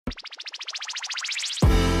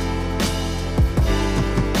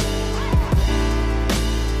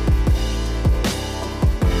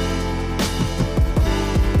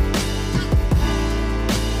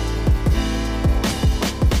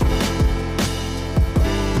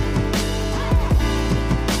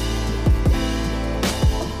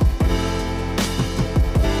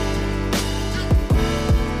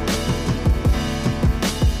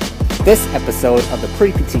This episode of the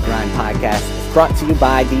Pre-PT Grind podcast is brought to you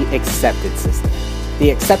by the Accepted System. The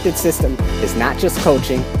Accepted System is not just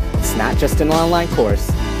coaching, it's not just an online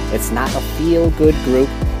course, it's not a feel-good group,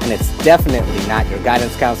 and it's definitely not your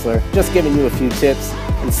guidance counselor just giving you a few tips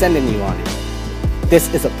and sending you on it.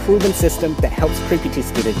 This is a proven system that helps pre-PT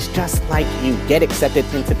students just like you get accepted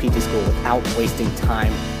into PT school without wasting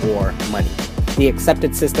time or money. The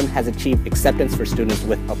Accepted System has achieved acceptance for students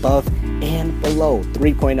with above and below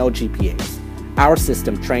 3.0 GPAs. Our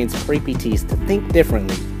system trains pre-PTs to think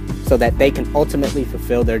differently so that they can ultimately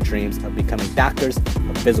fulfill their dreams of becoming doctors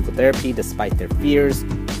of physical therapy despite their fears,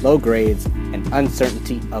 low grades, and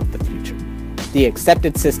uncertainty of the future. The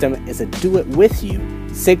Accepted System is a do-it-with-you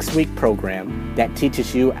 6-week program that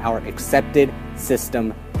teaches you our Accepted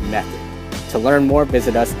System method. To learn more,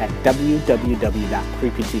 visit us at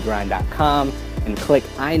www.preptgrind.com and click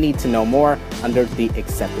I Need to Know More under the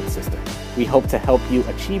Accepted System. We hope to help you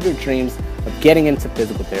achieve your dreams of getting into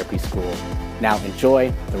physical therapy school. Now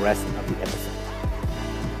enjoy the rest of the episode.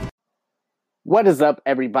 What is up,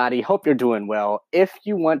 everybody? Hope you're doing well. If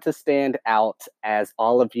you want to stand out, as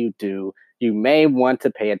all of you do, you may want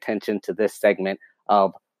to pay attention to this segment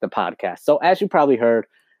of the podcast. So as you probably heard,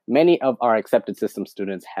 many of our Accepted System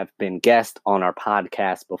students have been guests on our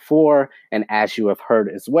podcast before, and as you have heard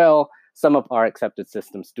as well, some of our Accepted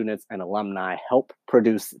System students and alumni help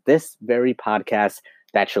produce this very podcast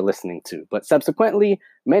that you're listening to. But subsequently,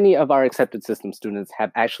 many of our Accepted System students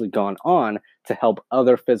have actually gone on to help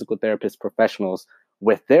other physical therapist professionals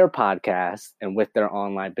with their podcasts and with their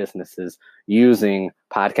online businesses using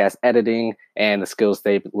podcast editing and the skills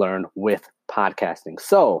they've learned with podcasting.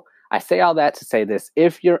 So I say all that to say this: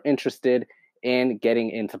 if you're interested in getting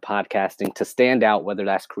into podcasting to stand out, whether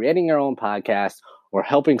that's creating your own podcast or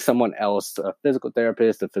helping someone else, a physical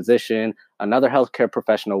therapist, a physician, another healthcare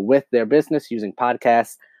professional with their business using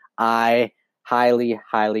podcasts, I highly,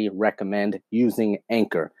 highly recommend using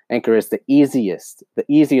Anchor. Anchor is the easiest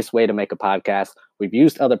way to make a podcast. We've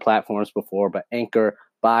used other platforms before, but Anchor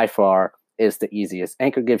by far is the easiest.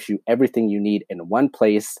 Anchor gives you everything you need in one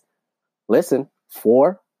place. Listen,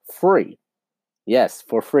 for free. Yes,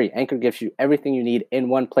 for free. Anchor gives you everything you need in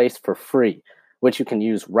one place for free, which you can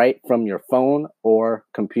use right from your phone or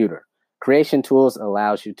computer. Creation Tools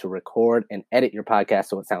allows you to record and edit your podcast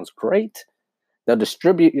so it sounds great. They'll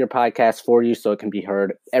distribute your podcast for you so it can be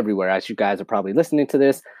heard everywhere. As you guys are probably listening to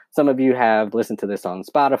this, some of you have listened to this on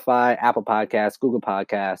Spotify, Apple Podcasts, Google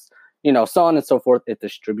Podcasts, so on and so forth. It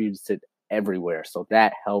distributes it everywhere. So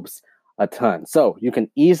that helps a ton. So you can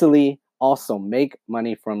easily also make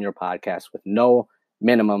money from your podcast with no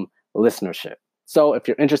minimum listenership. So if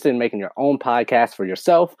you're interested in making your own podcast for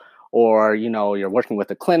yourself, or you're working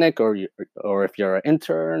with a clinic, or if you're an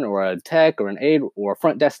intern or a tech or an aide or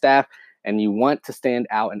front desk staff, and you want to stand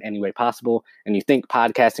out in any way possible, and you think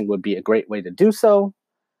podcasting would be a great way to do so,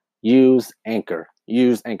 use Anchor.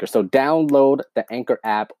 Use Anchor. So download the Anchor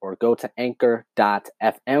app or go to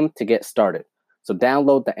anchor.fm to get started. So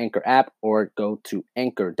download the Anchor app or go to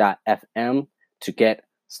anchor.fm to get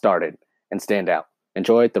started and stand out.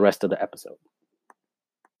 Enjoy the rest of the episode.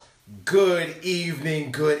 Good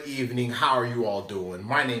evening. How are you all doing?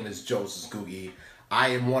 My name is Joseph Googie. I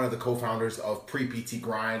am one of the co-founders of Pre-PT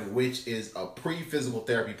Grind, which is a pre-physical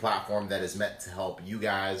therapy platform that is meant to help you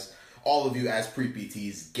guys, all of you as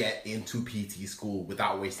pre-PTs, get into PT school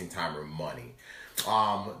without wasting time or money.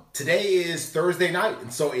 Today is Thursday night,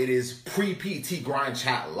 and so it is Pre-PT Grind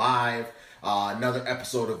Chat Live. Another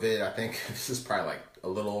episode of it. I think this is probably like a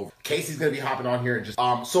little over. Casey's going to be hopping on here and just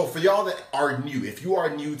so for y'all that are new, if you are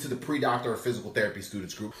new to the pre-doctor or physical therapy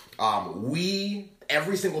students group, we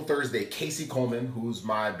every single Thursday, Casey Coleman, who's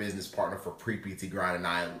my business partner for Pre-PT Grind, and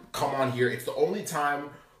I come on here. It's the only time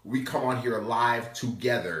we come on here live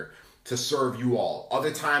together to serve you all.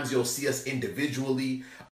 Other times you'll see us individually,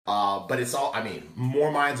 but it's all,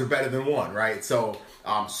 more minds are better than one, right? So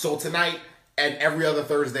tonight and every other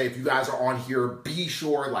Thursday, if you guys are on here, be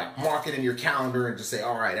sure, mark it in your calendar and just say,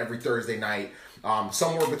 all right, every Thursday night,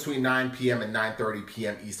 somewhere between 9 p.m. and 9:30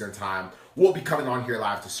 p.m. Eastern time, we'll be coming on here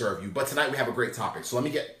live to serve you. But tonight we have a great topic. So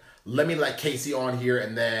let me let Casey on here,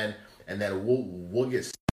 and then we'll get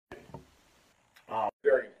started.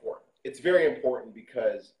 Very important. It's very important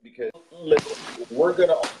because listen, we're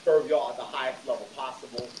gonna serve y'all at the highest level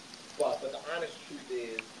possible. But the honest truth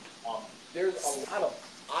is, there's a lot of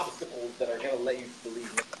obstacles that are going to let you believe,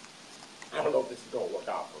 I don't know if this is going to work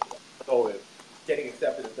out for me. I don't know if getting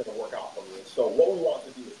accepted is going to work out for me. So what we want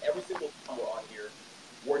to do is every single time we're on here,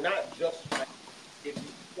 we're not just trying to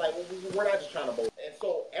motivate. And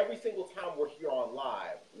so every single time we're here on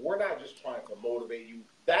live, we're not just trying to motivate you.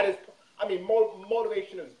 That is,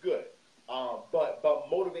 motivation is good.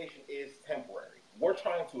 we're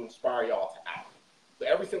trying to inspire y'all to act. So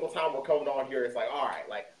every single time we're coming on here, it's like, all right,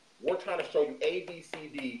 like we're trying to show you A, B, C,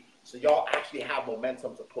 D, so y'all actually have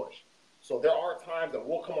momentum to push. So there are times that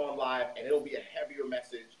we'll come on live and it'll be a heavier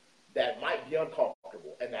message that might be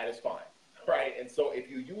uncomfortable, and that is fine, right? And so if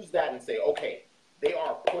you use that and say, okay, they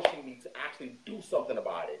are pushing me to actually do something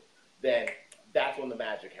about it, then that's when the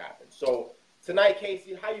magic happens. So tonight,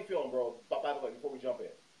 Casey, how you feeling, bro? By the way, before we jump in,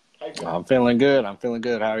 how you feeling? I'm feeling good. I'm feeling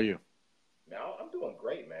good. How are you? Now, I'm doing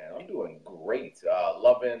great, man. I'm doing great.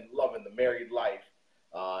 Loving the married life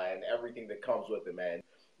and everything that comes with it, man.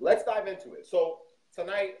 Let's dive into it. So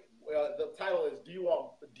tonight, the title is do you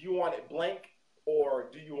want it blank or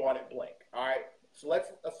do you want it blank? All right. So let's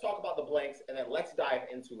talk about the blanks and then let's dive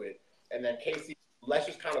into it. And then Casey, let's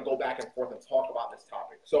just kind of go back and forth and talk about this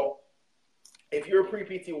topic. So if you're a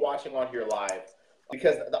pre-PT watching on here live,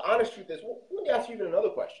 because the honest truth is, well, let me ask you even another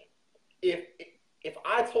question. If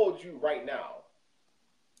I told you right now,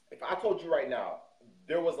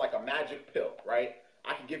 there was like a magic pill, right?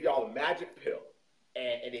 I can give y'all a magic pill.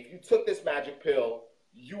 And if you took this magic pill,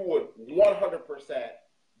 you would 100%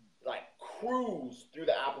 like cruise through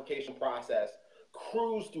the application process,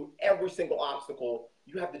 cruise through every single obstacle.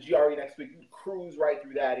 You have the GRE next week, you'd cruise right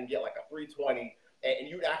through that and get like a 320, and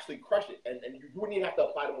you'd actually crush it. And you wouldn't even have to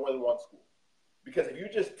apply to more than one school. Because if you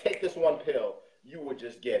just take this one pill, you would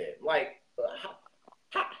just get it. Like,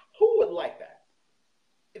 who would like that?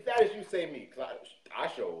 If that is you, say me, because I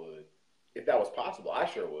sure would. If that was possible, I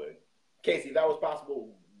sure would. Casey, if that was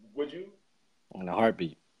possible, would you? In a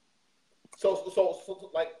heartbeat. So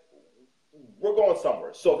like, we're going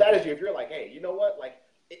somewhere. So if that is you, if you're like, hey, you know what? Like,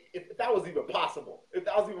 if that was even possible, if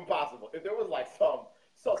there was like some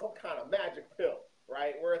kind of magic pill,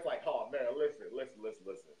 right? Where it's like, oh man, listen.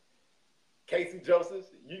 Casey Joseph,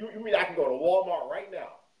 you mean I can go to Walmart right now?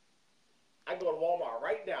 I can go to Walmart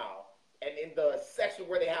right now, and in the section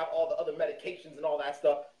where they have all the other medications and all that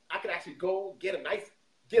stuff, I can actually go get a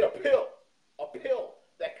pill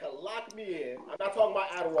that can lock me in. I'm not talking about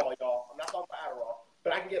Adderall, y'all. I'm not talking about Adderall,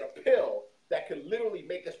 but I can get a pill that can literally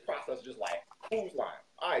make this process just like cruise line.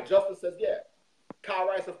 All right, Justin says, yeah. Kyle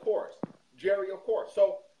Rice, of course. Jerry, of course.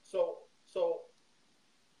 So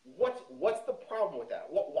what's the problem with that?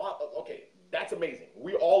 Okay, that's amazing.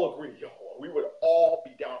 We all agree, y'all. We would all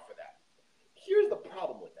be down for that. Here's the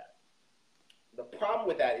problem with that. The problem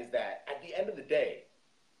with that is that at the end of the day,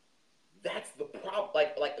 that's the problem.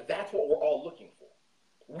 Like that's what we're all looking for.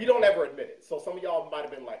 We don't ever admit it. So some of y'all might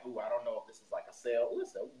have been like, ooh, I don't know if this is like a sale.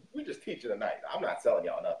 Listen, we just teaching tonight. I'm not selling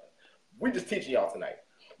y'all nothing. We're just teaching y'all tonight.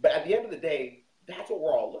 But at the end of the day, that's what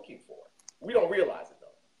we're all looking for. We don't realize it, though.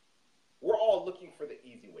 We're all looking for the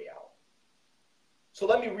easy way out. So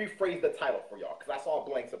let me rephrase the title for y'all, because I saw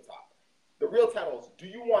blanks up top. The real title is, do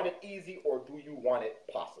you want it easy or do you want it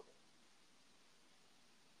possible?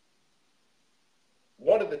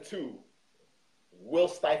 One of the two will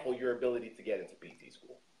stifle your ability to get into PT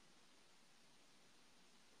school.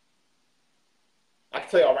 I can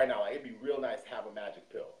tell y'all right now, like, it'd be real nice to have a magic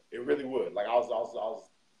pill. It really would. Like I was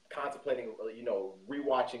contemplating,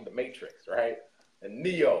 rewatching The Matrix, right? And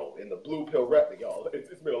Neo in the blue pill replica, y'all.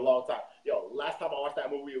 It's been a long time. Yo, last time I watched that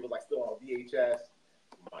movie, it was like still on VHS.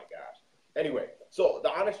 My gosh. Anyway, so the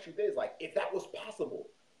honest truth is, like, if that was possible,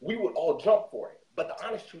 we would all jump for it. But the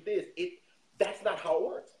honest truth is, that's not how it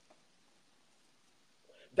works.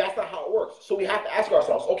 That's not how it works. So we have to ask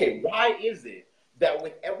ourselves, okay, why is it that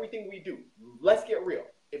with everything we do, let's get real.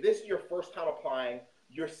 If this is your first time applying,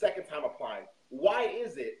 your second time applying, why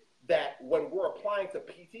is it that when we're applying to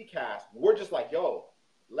PT Cast, we're just like, yo,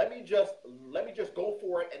 let me just go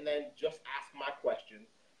for it and then just ask my questions.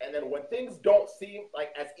 And then when things don't seem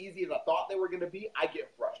like as easy as I thought they were going to be, I get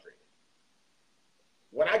frustrated.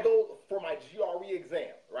 When I go for my GRE exam,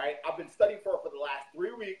 right, I've been studying for it for the last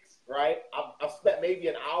 3 weeks, right? I've spent maybe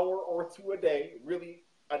an hour or two a day. Really,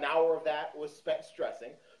 an hour of that was spent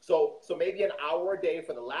stressing. So maybe an hour a day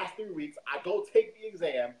for the last 3 weeks. I go take the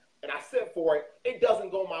exam, and I sit for it. It doesn't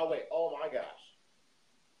go my way. Oh, my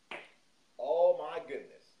gosh. Oh, my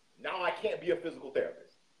goodness. Now I can't be a physical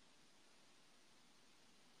therapist.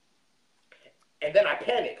 And then I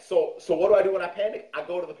panic. So what do I do when I panic? I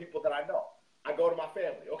go to the people that I know. I go to my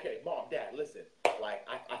family. Okay, mom, dad, listen. Like,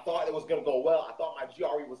 I thought it was going to go well. I thought my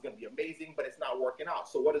GRE was going to be amazing, but it's not working out.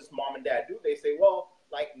 So what does mom and dad do? They say, well,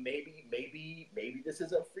 like, maybe this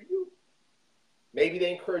isn't for you. Maybe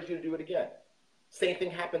they encourage you to do it again. Same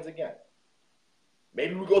thing happens again.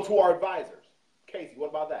 Maybe we go to our advisors. Casey, what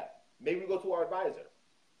about that? Maybe we go to our advisor.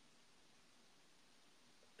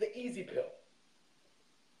 The easy pill.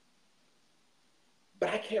 But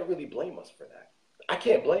I can't really blame us for that. I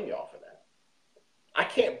can't blame y'all for that. I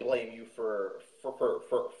can't blame you for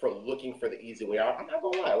for looking for the easy way out. I'm not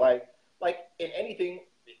gonna lie, like in anything,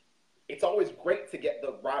 it's always great to get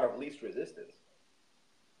the route of least resistance.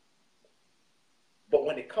 But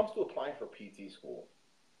when it comes to applying for PT school,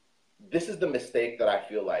 this is the mistake that I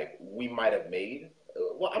feel like we might have made.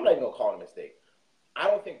 Well, I'm not even gonna call it a mistake. I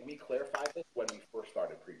don't think we clarified this when we first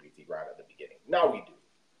started pre-PT grind at the beginning. Now we do.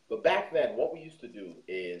 But back then, what we used to do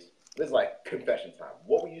is, this is like confession time.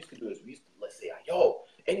 What we used to do is we used to, let's say, yo,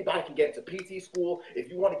 anybody can get into PT school. If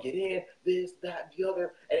you want to get in, this, that, the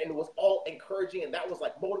other. And it was all encouraging, and that was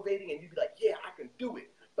like motivating, and you'd be like, yeah, I can do it.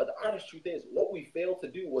 But the honest truth is, what we failed to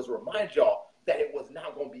do was remind y'all that it was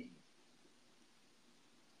not going to be easy.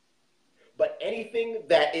 But anything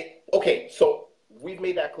that okay, so we've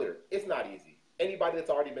made that clear. It's not easy. Anybody that's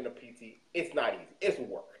already been a PT, it's not easy. It's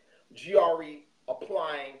work. GRE,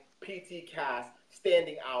 applying, PT CAS,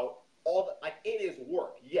 standing out, all the, like, it is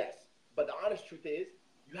work, yes. But the honest truth is,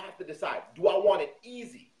 you have to decide, do I want it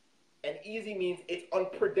easy? And easy means it's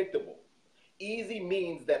unpredictable. Easy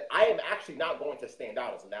means that I am actually not going to stand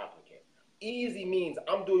out as an applicant. Easy means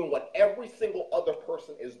I'm doing what every single other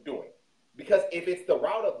person is doing. Because if it's the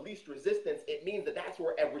route of least resistance, it means that that's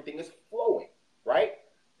where everything is flowing, right?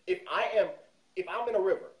 If I'm in a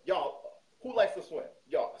river, y'all, who likes to swim?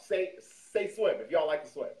 Y'all, say swim if y'all like to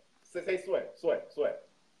swim. Say swim.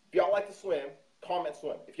 If y'all like to swim, comment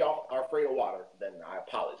swim. If y'all are afraid of water, then I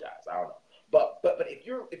apologize. I don't know. But if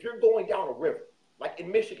you're going down a river, like in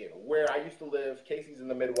Michigan, where I used to live, Casey's in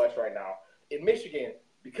the Midwest right now. In Michigan,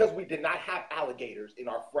 because we did not have alligators in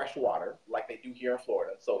our fresh water like they do here in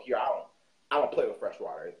Florida. So here I don't play with fresh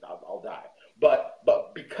water. I'll die.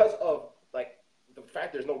 But because of like the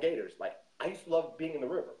fact there's no gators, like I used to love being in the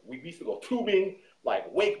river. We used to go tubing,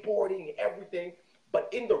 like wakeboarding, everything. But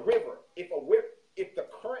in the river, if the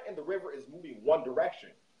current in the river is moving one direction,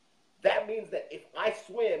 that means that if I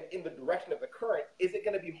swim in the direction of the current, is it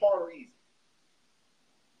going to be hard or easy?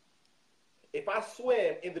 If I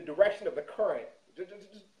swim in the direction of the current, just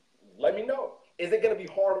let me know. Is it going to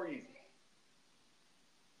be hard or easy?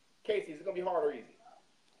 Casey, is it going to be hard or easy?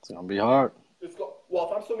 It's going to be hard. Well,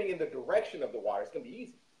 if I'm swimming in the direction of the water, it's going to be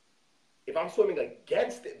easy. If I'm swimming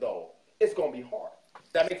against it, though, it's going to be hard.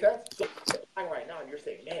 That makes sense? So right now, and you're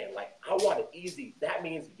saying, man, like, I want it easy. That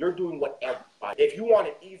means you're doing what everybody. If you want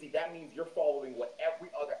it easy, that means you're following what every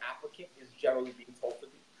other applicant is generally being told to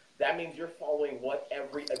do. That means you're following what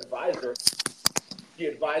every advisor, the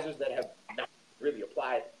advisors that have not really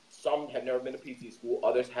applied, some have never been to PT school,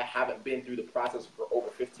 others haven't been through the process for over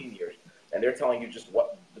 15 years, and they're telling you just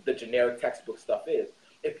what the generic textbook stuff is.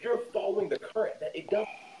 If you're following the current, that it doesn't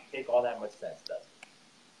make all that much sense, does it?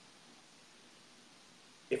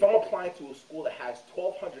 If I'm applying to a school that has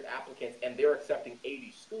 1,200 applicants and they're accepting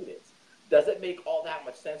 80 students, does it make all that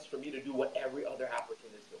much sense for me to do what every other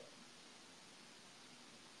applicant is doing?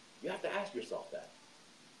 You have to ask yourself that.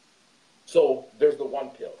 So there's the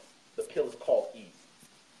one pill. The pill is called easy.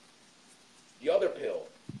 The other pill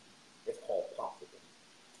is called possible.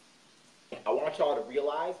 I want y'all to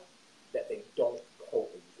realize that they don't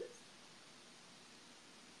coexist.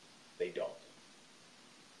 They don't.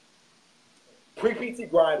 Pre-PT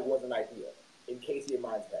grind was an idea in Casey and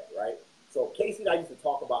mine's head, right? So Casey and I used to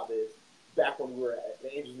talk about this back when we were at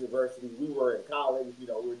Angels University. We were in college, we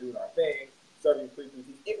were doing our thing, studying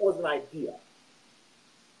pre-PT. It was an idea.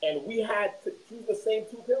 And we had to choose the same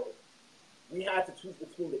two pills. We had to choose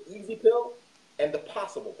between the easy pill and the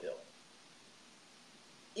possible pill.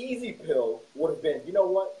 Easy pill would have been, you know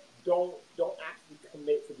what? Don't actually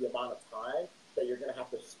commit to the amount of time that you're going to have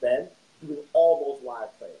to spend doing all those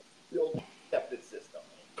live trainings. Build a accepted system,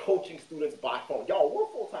 coaching students by phone. Y'all, we're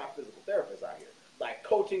full-time physical therapists out here. Like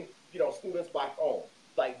coaching, students by phone,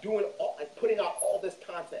 like doing all, like putting out all this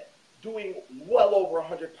content, doing well over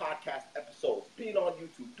 100 podcast episodes, being on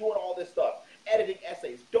YouTube, doing all this stuff, editing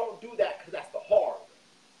essays. Don't do that because that's the hard.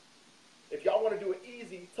 If y'all want to do it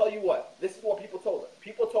easy, tell you what, this is what people told us.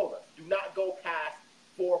 People told us, do not go past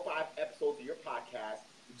 4 or 5 episodes of your podcast.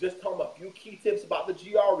 Just tell them a few key tips about the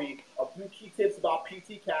GRE, a few key tips about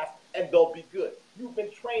PT CAS, and they'll be good. You've been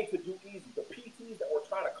trained to do easy. The PTs that were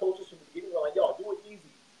trying to coach us from the beginning were like, y'all, do it easy.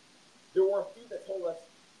 There were a few that told us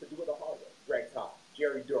to do it the hard way. Greg Todd,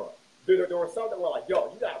 Jerry Durham. There were some that were like,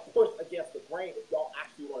 yo, you got to push against the grain if y'all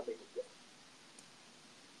actually want to make a difference.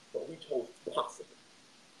 So we chose possible.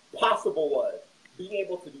 Possible was being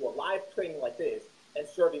able to do a live training like this and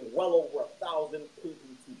serving well over 1,000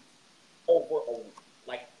 pre-PTs over a week,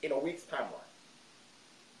 like in a week's timeline.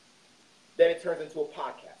 Then it turns into a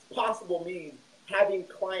podcast. Possible means having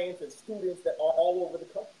clients and students that are all over the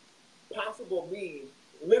country. Possible means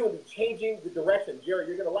literally changing the direction. Jerry,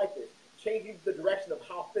 you're going to like this. changing the direction of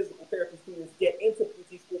how physical therapy students get into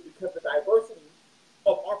PT school because the diversity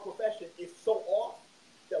of our profession is so off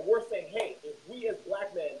that we're saying, hey, if we as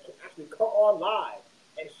black men can actually come on live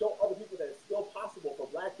and show other people that it's still possible for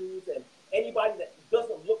black dudes and anybody that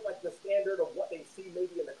doesn't look like the standard of what they see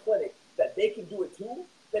maybe in the clinic, that they can do it too,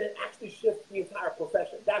 then it actually shifts the entire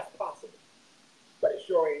profession. That's possible. But it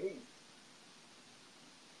sure ain't easy.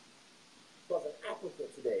 So as an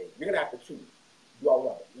applicant today, you're going to have to choose. Do I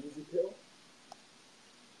want the easy pill?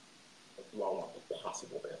 Or do I want the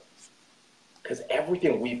possible pill? Because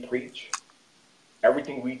everything we preach,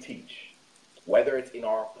 everything we teach, whether it's in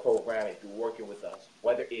our program, if you're working with us,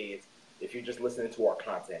 whether it's if you're just listening to our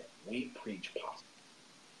content, we preach possible.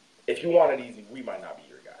 If you want it easy, we might not be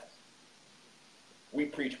your guys. We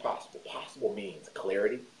preach possible. Possible means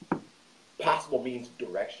clarity. Possible means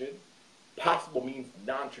direction. Possible means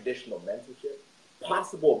non-traditional mentorship.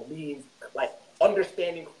 Possible means like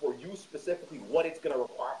understanding for you specifically what it's going to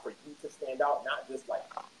require for you to stand out, not just like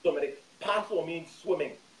swimming. Possible means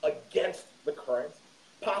swimming against the current.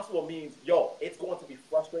 Possible means, yo, it's going to be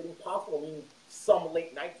frustrating. Possible means some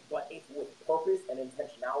late nights, but it's with purpose and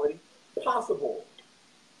intentionality. Possible,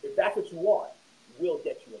 if that's what you want, will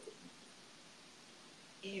get you into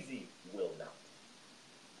easy. Easy will not.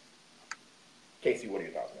 Casey, what are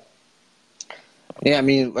your thoughts now? Yeah, I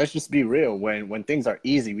mean, let's just be real. When things are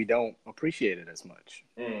easy, we don't appreciate it as much.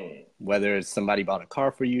 Whether it's somebody bought a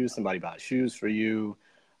car for you, somebody bought shoes for you,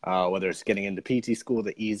 whether it's getting into PT school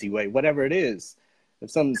the easy way, whatever it is,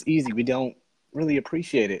 if something's easy, we don't really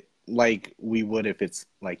appreciate it like we would if it's,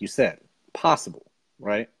 like you said, possible,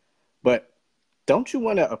 right? But don't you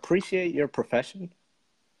want to appreciate your profession,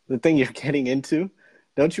 the thing you're getting into?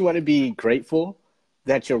 Don't you want to be grateful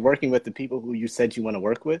that you're working with the people who you said you want to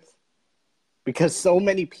work with? Because so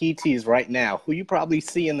many PTs right now, who you probably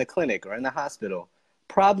see in the clinic or in the hospital,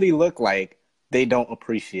 probably look like they don't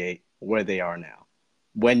appreciate where they are now.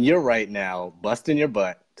 When you're right now busting your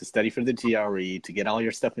butt to study for the GRE, to get all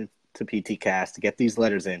your stuff into PTCast, to get these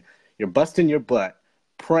letters in, you're busting your butt,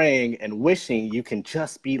 praying and wishing you can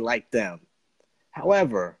just be like them.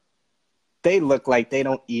 However, they look like they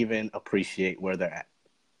don't even appreciate where they're at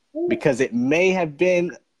because it may have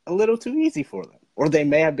been a little too easy for them, or they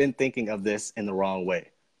may have been thinking of this in the wrong way.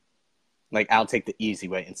 Like, I'll take the easy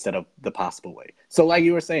way instead of the possible way. So like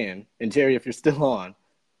you were saying, and Jerry, if you're still on,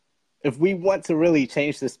 if we want to really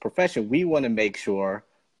change this profession, we want to make sure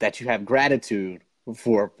that you have gratitude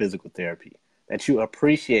for physical therapy, that you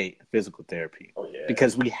appreciate physical therapy. Oh, yeah.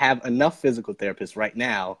 Because we have enough physical therapists right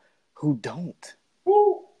now who don't.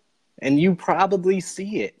 Woo. And you probably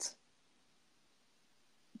see it.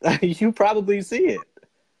 You probably see it.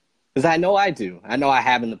 Because I know I do. I know I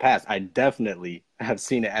have in the past. I definitely have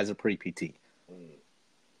seen it as a pre-PT.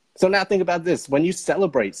 So now think about this. When you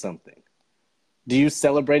celebrate something, do you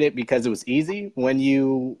celebrate it because it was easy? When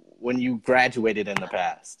you graduated in the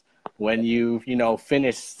past, when you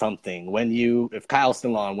finished something, if Kyle's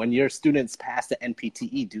still on, when your students passed the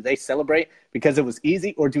NPTE, do they celebrate because it was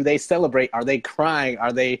easy, or do they celebrate? Are they crying?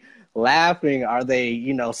 Are they laughing? Are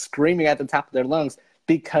they, screaming at the top of their lungs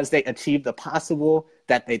because they achieved the possible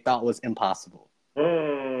that they thought was impossible?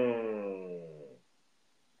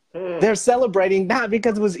 They're celebrating not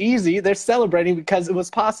because it was easy. They're celebrating because it was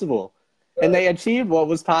possible. And they achieved what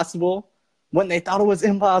was possible when they thought it was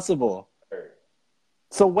impossible.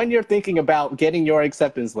 So when you're thinking about getting your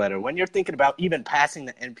acceptance letter, when you're thinking about even passing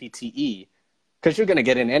the NPTE, because you're going to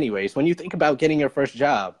get in anyways, when you think about getting your first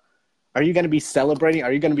job, are you going to be celebrating?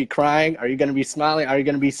 Are you going to be crying? Are you going to be smiling? Are you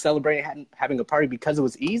going to be celebrating, having a party because it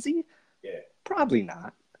was easy? Yeah. Probably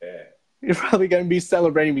not. Yeah. You're probably going to be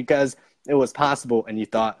celebrating because it was possible and you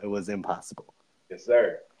thought it was impossible. Yes,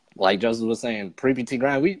 sir. Like Joseph was saying, pre-PT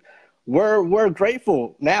grind, we're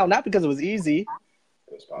grateful now, not because it was easy,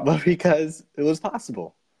 but because it was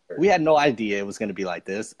possible. We had no idea it was going to be like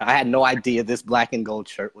this. I had no idea this black and gold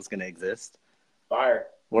shirt was going to exist. Fire.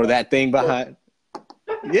 Or that thing behind...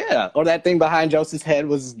 Yeah, or that thing behind Joseph's head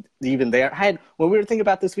was even there. When we were thinking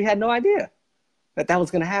about this, we had no idea that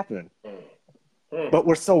was going to happen. But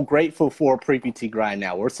we're so grateful for pre-PT grind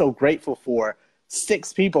now. We're so grateful for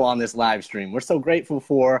 6 people on this live stream. We're so grateful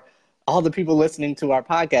for all the people listening to our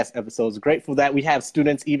podcast episodes. Grateful that we have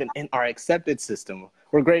students even in our accepted system.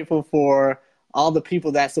 We're grateful for all the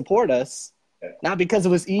people that support us, not because it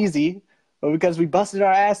was easy, but because we busted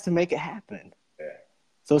our ass to make it happen.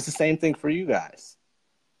 So it's the same thing for you guys.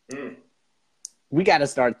 We got to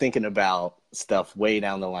start thinking about stuff way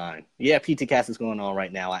down the line. Yeah, PTCast is going on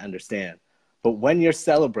right now. I understand. But when you're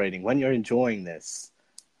celebrating, when you're enjoying this,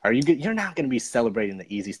 you're not going to be celebrating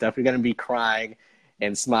the easy stuff. You're going to be crying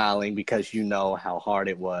and smiling because you know how hard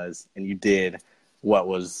it was and you did what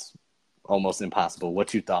was almost impossible,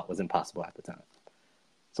 what you thought was impossible at the time.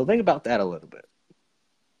 So think about that a little bit.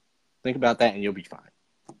 Think about that and you'll be fine.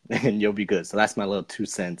 And you'll be good. So that's my little 2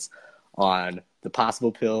 cents on the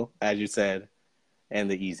possible pill, as you said, and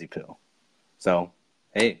the easy pill. So,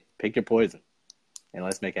 hey, pick your poison and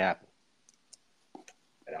let's make it happen.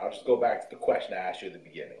 And I'll just go back to the question I asked you at the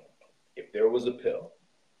beginning. If there was a pill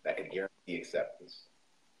that could guarantee acceptance,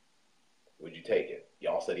 would you take it?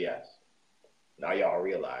 Y'all said yes. Now y'all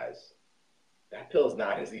realize that pill is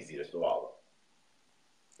not as easy to swallow,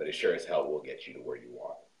 but it sure as hell will get you to where you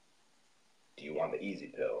want. Do you want the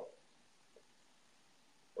easy pill,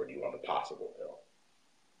 or do you want the possible pill?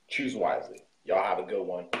 Choose wisely. Y'all have a good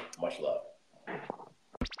one. Much love.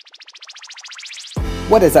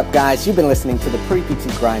 What is up, guys? You've been listening to the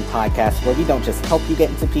Pre-PT Grind podcast, where we don't just help you get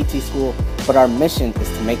into PT school, but our mission is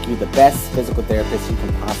to make you the best physical therapist you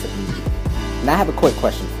can possibly be. And I have a quick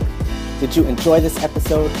question for you. Did you enjoy this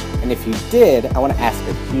episode? And if you did, I want to ask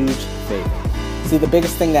a huge favor. See, the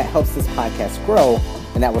biggest thing that helps this podcast grow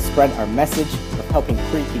and that will spread our message of helping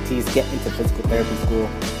pre-PTs get into physical therapy school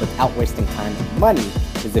without wasting time and money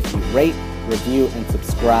is if you rate, review, and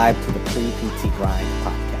subscribe to the Pre-PT Grind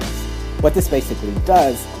podcast. What this basically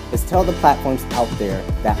does is tell the platforms out there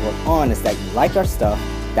that we're on is that you like our stuff,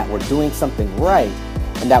 that we're doing something right,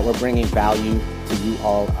 and that we're bringing value to you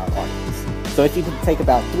all, our audience. So if you could take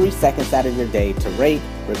about 3 seconds out of your day to rate,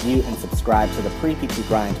 review, and subscribe to the Pre-PT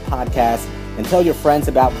Grind podcast and tell your friends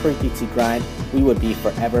about Pre-PT Grind, we would be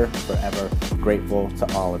forever grateful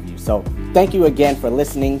to all of you. So thank you again for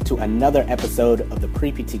listening to another episode of the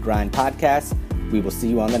Pre-PT Grind podcast. We will see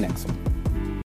you on the next one.